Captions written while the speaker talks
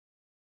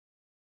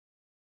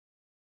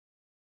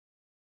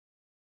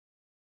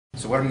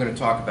So what I'm going to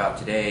talk about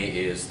today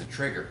is the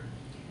trigger.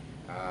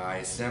 I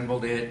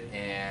assembled it,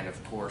 and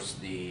of course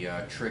the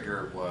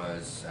trigger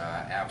was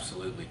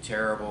absolutely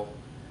terrible.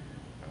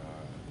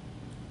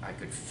 I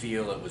could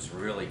feel it was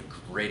really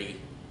gritty.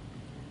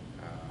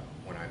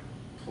 When I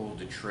pulled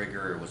the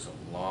trigger, it was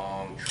a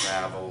long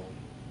travel,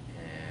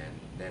 and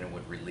then it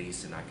would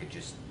release, and I could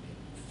just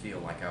feel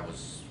like I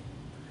was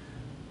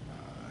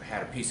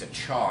had a piece of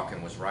chalk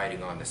and was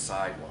riding on the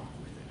sidewalk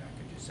with it. I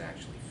could just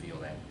actually feel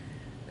that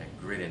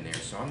grit in there.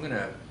 So I'm going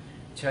to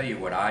tell you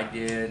what I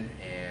did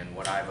and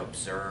what I've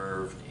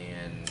observed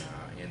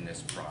in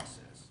this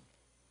process.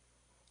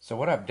 So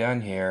what I've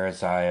done here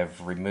is I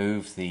have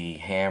removed the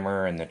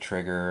hammer and the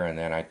trigger, and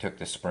then I took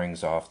the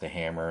springs off the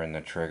hammer and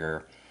the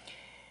trigger,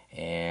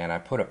 and I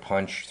put a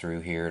punch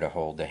through here to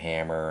hold the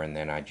hammer, and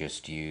then I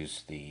just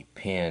used the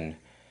pin.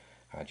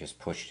 I just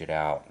pushed it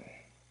out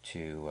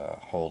to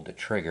hold the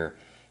trigger,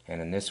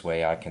 and in this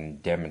way I can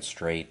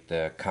demonstrate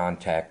the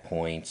contact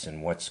points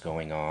and what's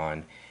going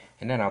on,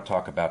 and then I'll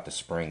talk about the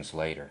springs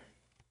later.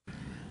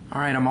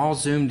 Alright, I'm all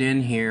zoomed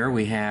in here.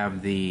 We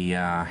have the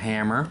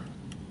hammer,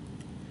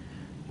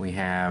 we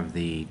have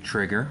the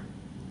trigger,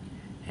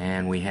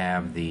 and we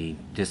have the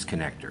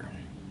disconnector.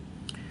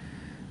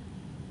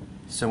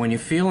 So when you're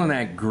feeling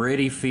that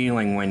gritty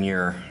feeling when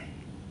you're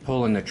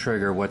pulling the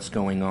trigger, what's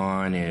going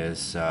on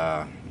is,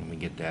 let me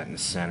get that in the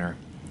center,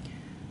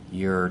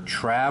 you're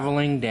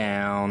traveling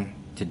down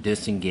to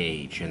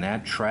disengage, and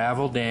that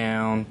travel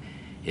down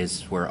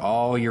is where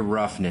all your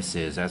roughness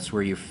is. That's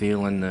where you're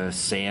feeling the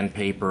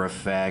sandpaper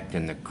effect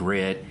and the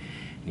grit,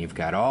 and you've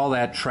got all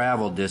that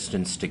travel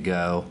distance to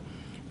go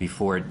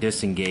before it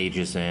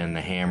disengages and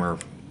the hammer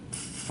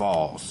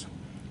falls,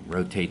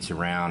 rotates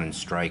around and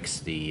strikes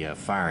the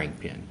firing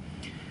pin.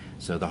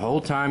 So the whole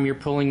time you're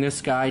pulling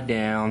this guy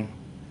down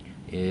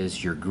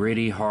is your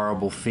gritty,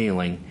 horrible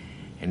feeling,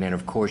 and then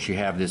of course you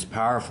have this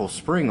powerful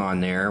spring on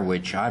there,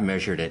 which I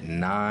measured at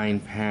 9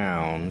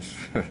 pounds,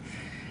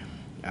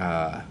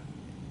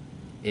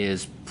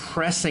 is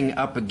pressing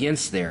up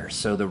against there.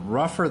 So the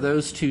rougher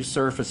those two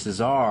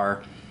surfaces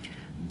are,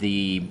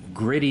 the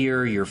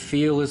grittier your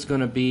feel is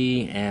going to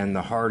be and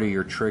the harder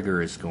your trigger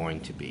is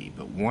going to be.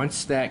 But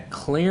once that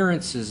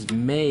clearance is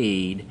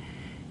made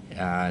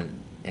and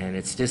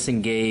it's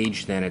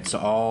disengaged, then it's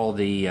all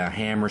the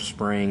hammer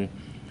spring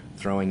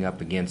throwing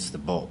up against the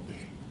bolt.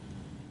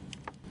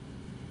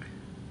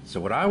 So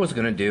what I was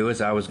going to do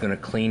is I was going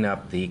to clean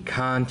up the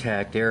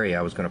contact area.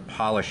 I was going to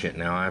polish it.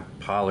 Now, I've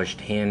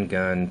polished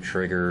handgun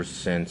triggers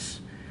since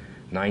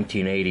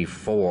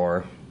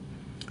 1984.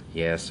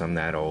 Yes, I'm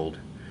that old.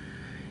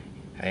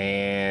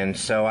 And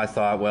so I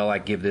thought, well,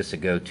 I'd give this a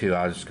go too.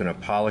 I was going to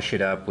polish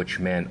it up, which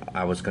meant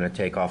I was going to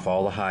take off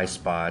all the high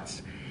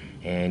spots.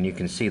 And you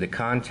can see the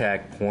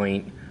contact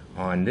point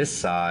on this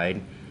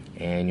side,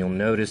 and you'll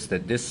notice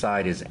that this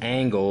side is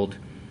angled,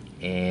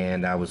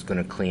 and I was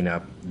going to clean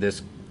up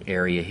this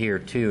area here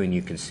too, and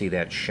you can see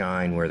that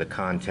shine where the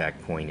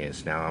contact point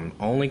is. Now I'm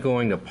only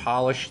going to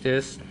polish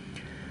this.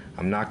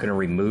 I'm not going to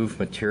remove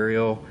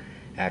material.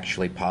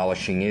 Actually,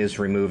 polishing is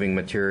removing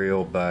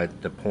material,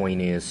 but the point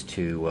is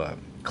to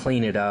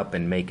clean it up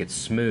and make it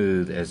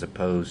smooth as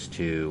opposed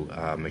to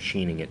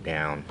machining it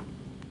down.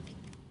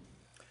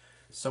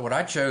 So what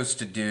I chose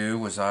to do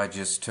was I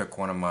just took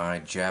one of my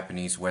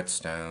Japanese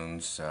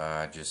whetstones.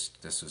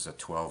 This is a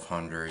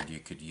 1200. You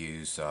could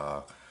use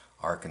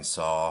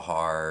Arkansas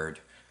hard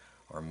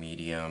or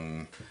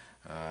medium.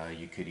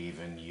 You could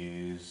even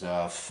use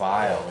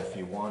file if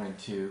you wanted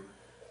to.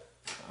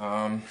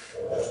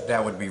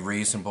 That would be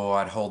reasonable.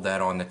 I'd hold that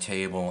on the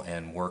table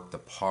and work the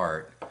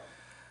part.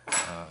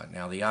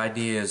 Now the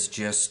idea is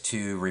just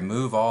to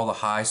remove all the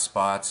high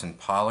spots and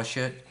polish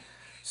it.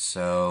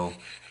 So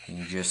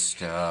you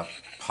just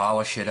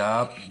polish it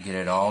up, get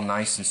it all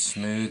nice and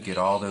smooth, get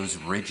all those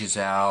ridges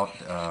out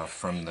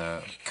from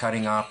the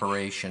cutting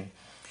operation.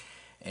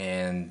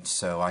 And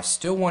so I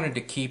still wanted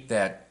to keep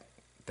that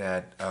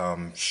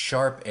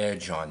sharp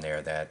edge on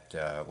there.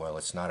 Well,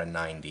 it's not a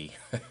 90.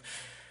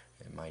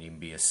 It might even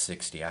be a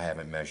 60. I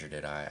haven't measured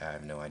it. I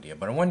have no idea.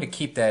 But I wanted to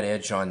keep that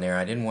edge on there.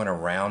 I didn't want to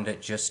round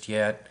it just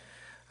yet.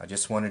 I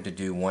just wanted to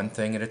do one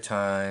thing at a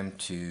time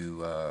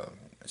to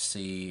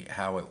see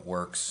how it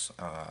works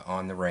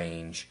on the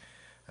range,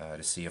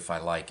 to see if I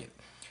like it.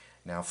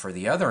 Now for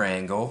the other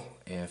angle,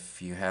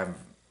 if you have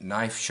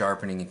knife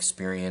sharpening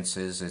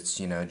experiences, it's,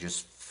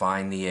 just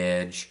find the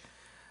edge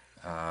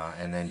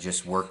and then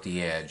just work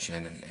the edge.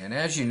 And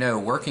as you know,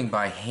 working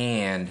by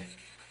hand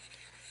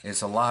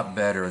is a lot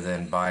better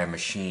than by a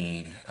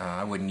machine.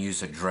 I wouldn't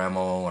use a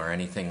Dremel or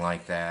anything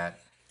like that.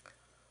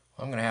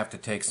 I'm going to have to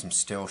take some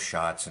still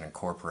shots and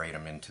incorporate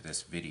them into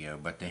this video,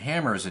 but the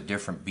hammer is a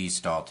different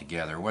beast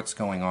altogether. What's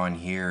going on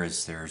here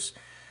is there's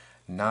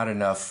not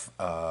enough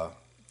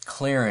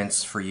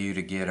clearance for you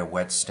to get a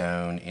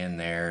whetstone in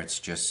there. It's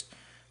just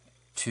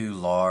too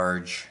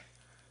large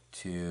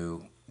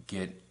to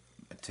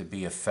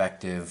be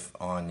effective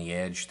on the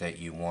edge that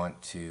you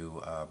want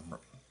to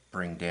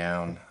bring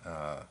down,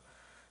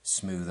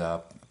 smooth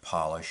up,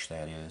 polish,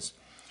 that is.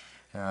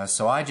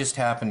 So I just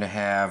happen to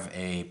have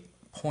a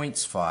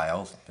points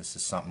file. This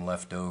is something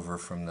left over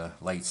from the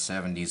late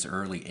 70s,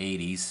 early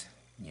 80s.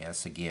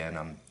 Yes, again,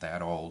 I'm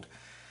that old.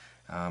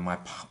 My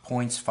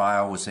points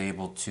file was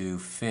able to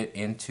fit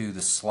into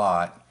the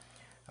slot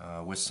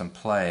with some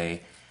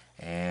play,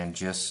 and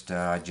just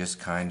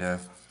kind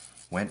of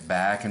went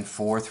back and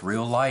forth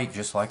real light,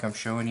 just like I'm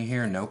showing you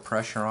here. No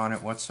pressure on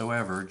it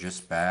whatsoever,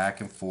 just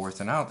back and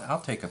forth. And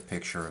I'll take a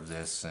picture of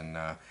this. And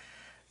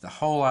the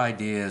whole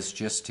idea is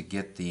just to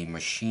get the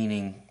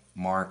machining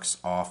marks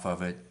off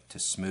of it, to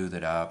smooth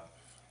it up,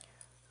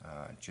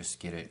 just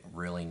get it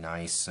really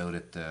nice so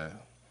that the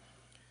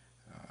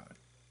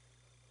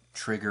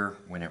trigger,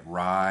 when it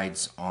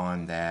rides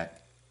on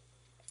that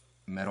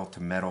metal to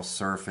metal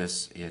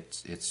surface,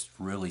 it's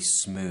really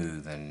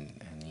smooth,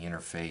 and the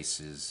interface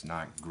is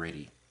not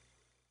gritty.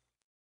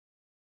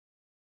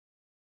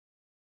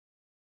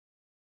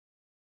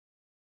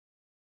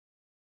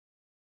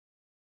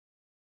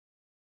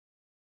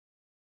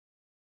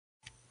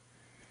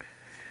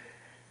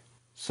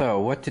 So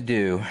what to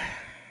do?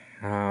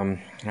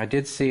 I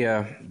did see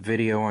a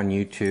video on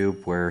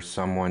YouTube where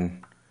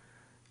someone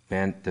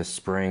bent the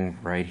spring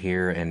right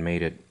here and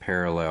made it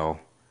parallel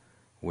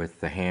with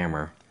the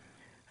hammer.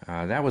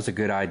 That was a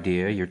good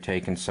idea. You're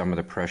taking some of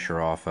the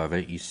pressure off of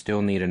it. You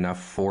still need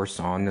enough force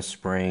on the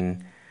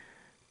spring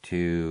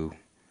to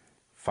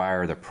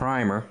fire the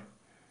primer.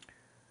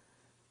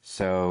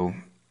 So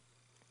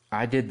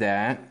I did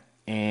that,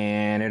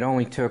 and it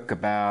only took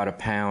about a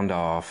pound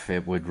off.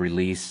 It would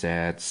release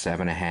at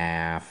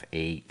 7.5,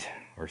 8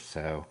 or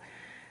so.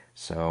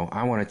 So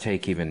I want to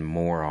take even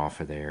more off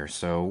of there.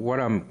 So what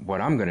I'm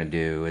going to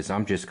do is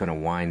I'm just going to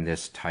wind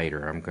this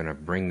tighter. I'm going to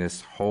bring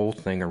this whole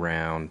thing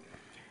around,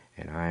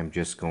 and I'm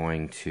just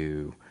going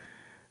to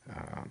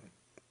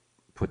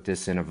put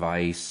this in a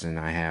vise, and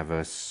I have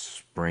a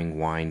spring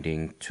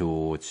winding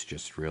tool. It's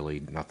just really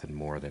nothing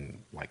more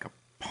than like a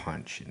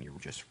punch, and you're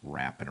just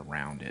wrapping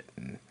around it.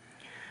 And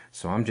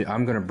so I'm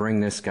going to bring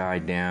this guy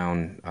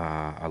down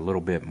a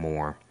little bit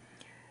more,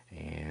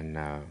 and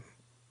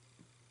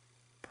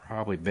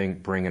probably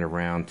bring it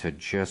around to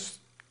just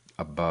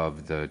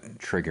above the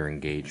trigger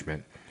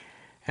engagement,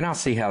 and I'll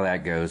see how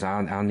that goes.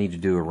 I'll need to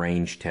do a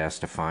range test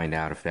to find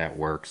out if that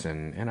works,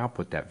 and I'll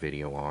put that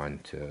video on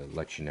to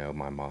let you know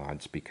my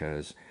mods,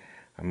 because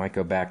I might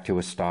go back to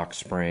a stock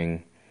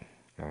spring.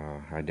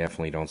 I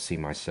definitely don't see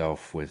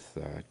myself with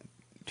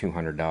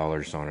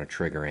 $200 on a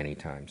trigger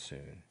anytime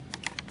soon.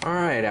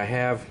 Alright, I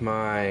have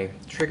my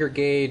trigger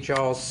gauge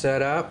all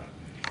set up.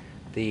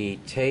 The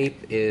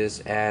tape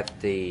is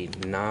at the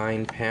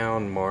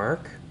 9-pound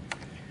mark,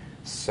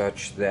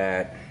 such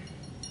that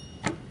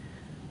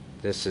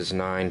this is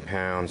 9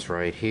 pounds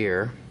right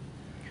here.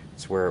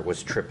 It's where it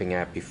was tripping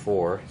at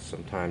before.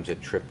 Sometimes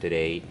it tripped at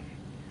 8,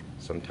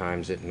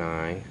 sometimes at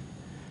 9.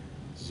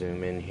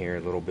 Zoom in here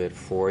a little bit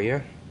for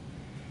you,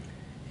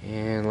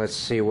 and let's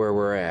see where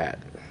we're at.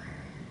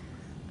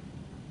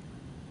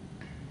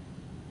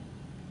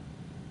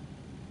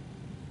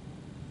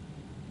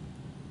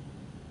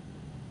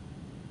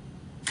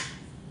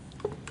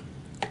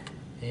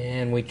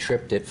 And we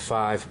tripped at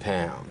 5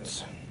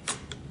 pounds.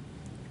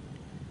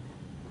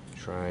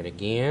 Try it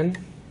again.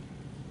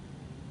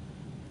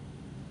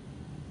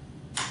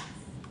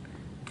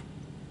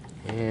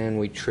 And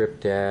we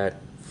tripped at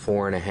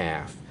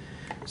 4.5.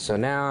 So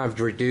now I've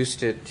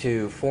reduced it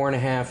to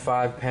 4.5,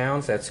 5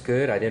 pounds. That's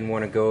good. I didn't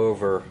want to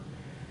go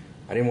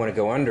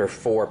under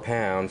 4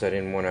 pounds. I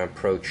didn't want to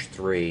approach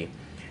 3,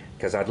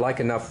 because I'd like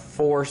enough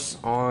force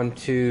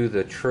onto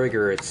the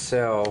trigger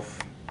itself.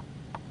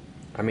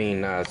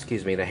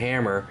 The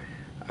hammer,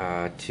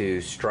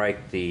 to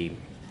strike the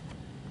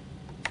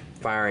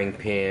firing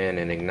pin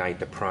and ignite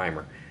the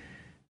primer.